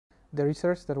The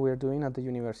research that we are doing at the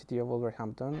University of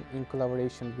Wolverhampton, in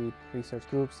collaboration with research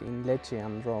groups in Lecce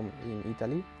and Rome in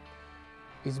Italy,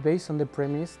 is based on the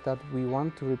premise that we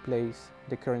want to replace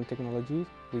the current technology,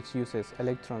 which uses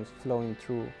electrons flowing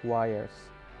through wires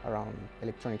around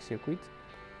electronic circuits,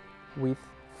 with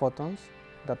photons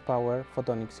that power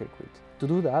photonic circuits. To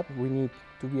do that, we need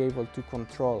to be able to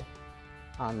control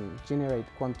and generate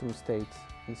quantum states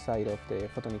inside of the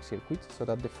photonic circuits so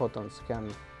that the photons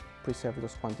can preserve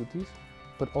those quantities.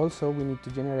 But also we need to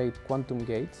generate quantum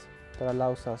gates that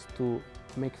allows us to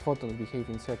make photons behave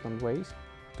in certain ways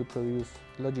to produce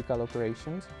logical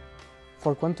operations.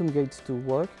 For quantum gates to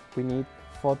work, we need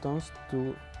photons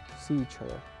to see each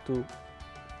other, to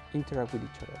interact with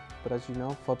each other. But as you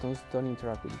know, photons don't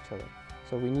interact with each other.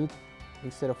 So we need,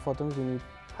 instead of photons, we need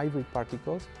hybrid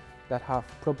particles that have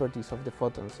properties of the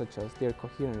photons, such as their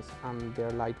coherence and their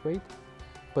light weight,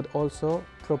 but also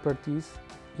properties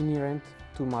inherent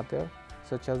to matter,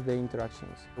 such as the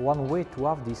interactions. One way to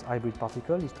have this hybrid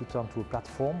particle is to turn to a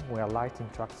platform where light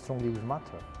interacts strongly with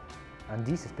matter. And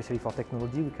this, especially for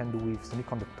technology, we can do with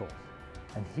semiconductors.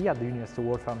 And here at the University of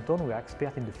Wolverhampton, we are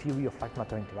experts in the theory of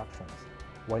light-matter interactions,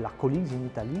 while our colleagues in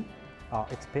Italy are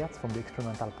experts from the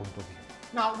experimental point of view.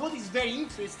 Now, what is very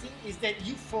interesting is that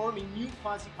you form a new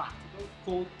quasi-particle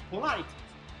called Polaritons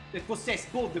that possess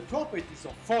both the properties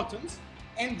of photons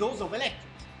and those of electrons.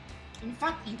 In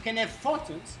fact, you can have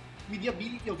photons with the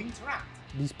ability of interact.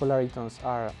 These Polaritons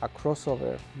are a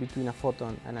crossover between a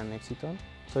photon and an exciton.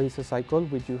 So it's a cycle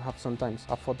which you have sometimes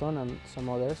a photon and some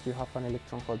others you have an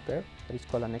electron-hole pair that is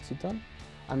called an exciton.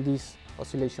 And this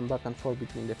oscillation back and forth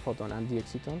between the photon and the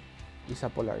exciton is a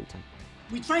Polariton.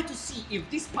 We try to see if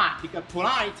these particle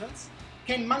Polaritons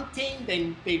can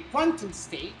maintain their quantum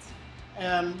state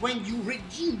when you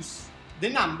reduce the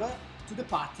number to the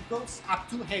particles up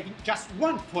to having just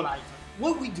one Polariton.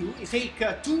 What we do is take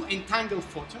two entangled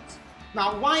photons.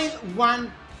 Now, while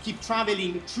one keeps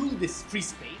traveling through this free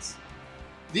space,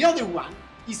 the other one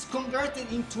is converted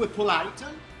into a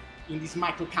Polariton in this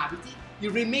microcavity.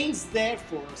 It remains there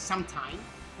for some time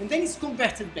and then it's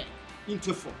converted back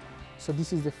into a photon. So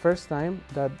this is the first time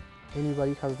that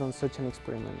anybody has done such an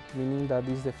experiment, meaning that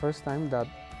this is the first time that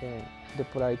the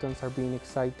Polaritons are being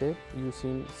excited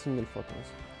using single photons.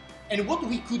 And what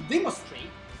we could demonstrate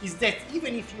is that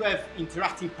even if you have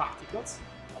interacting particles,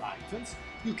 Polaritons,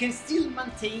 you can still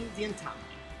maintain the entanglement.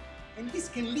 And this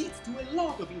can lead to a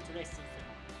lot of interesting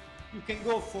phenomena. You can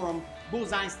go from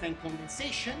Bose-Einstein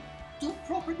condensation to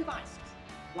proper devices,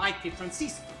 like a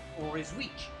transistor or a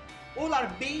switch. All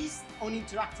are based on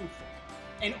interacting photons,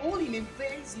 and all in a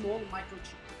very small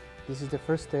microchip. This is the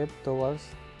first step towards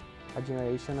a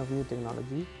generation of new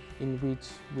technology in which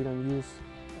we don't use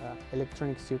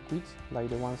electronic circuits like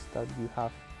the ones that you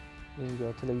have in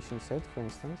your television set, for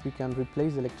instance. We can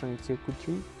replace the electronic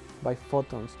circuitry by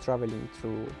photons traveling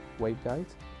through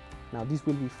waveguides. Now this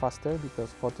will be faster because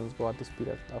photons go at the speed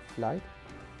of light,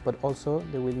 but also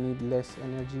they will need less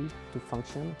energy to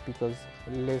function because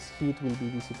less heat will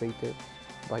be dissipated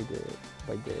by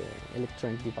the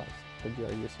electronic device that you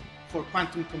are using. For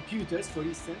quantum computers, for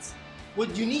instance,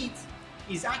 what you need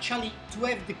is actually to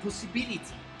have the possibility,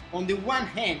 on the one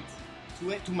hand,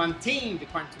 to maintain the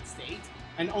quantum state,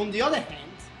 and on the other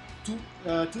hand,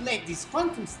 to let these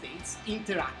quantum states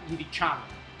interact with each other.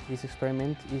 This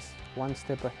experiment is one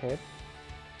step ahead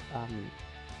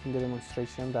in the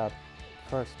demonstration that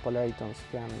first, Polaritons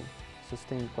can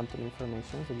sustain quantum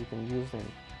information, so you can use them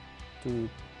to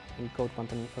encode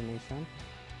quantum information,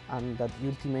 and that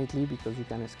ultimately, because you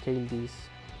can scale this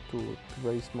to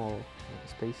very small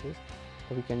spaces,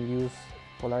 that we can use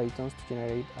Polaritons to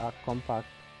generate a compact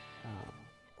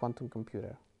quantum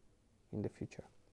computer in the future.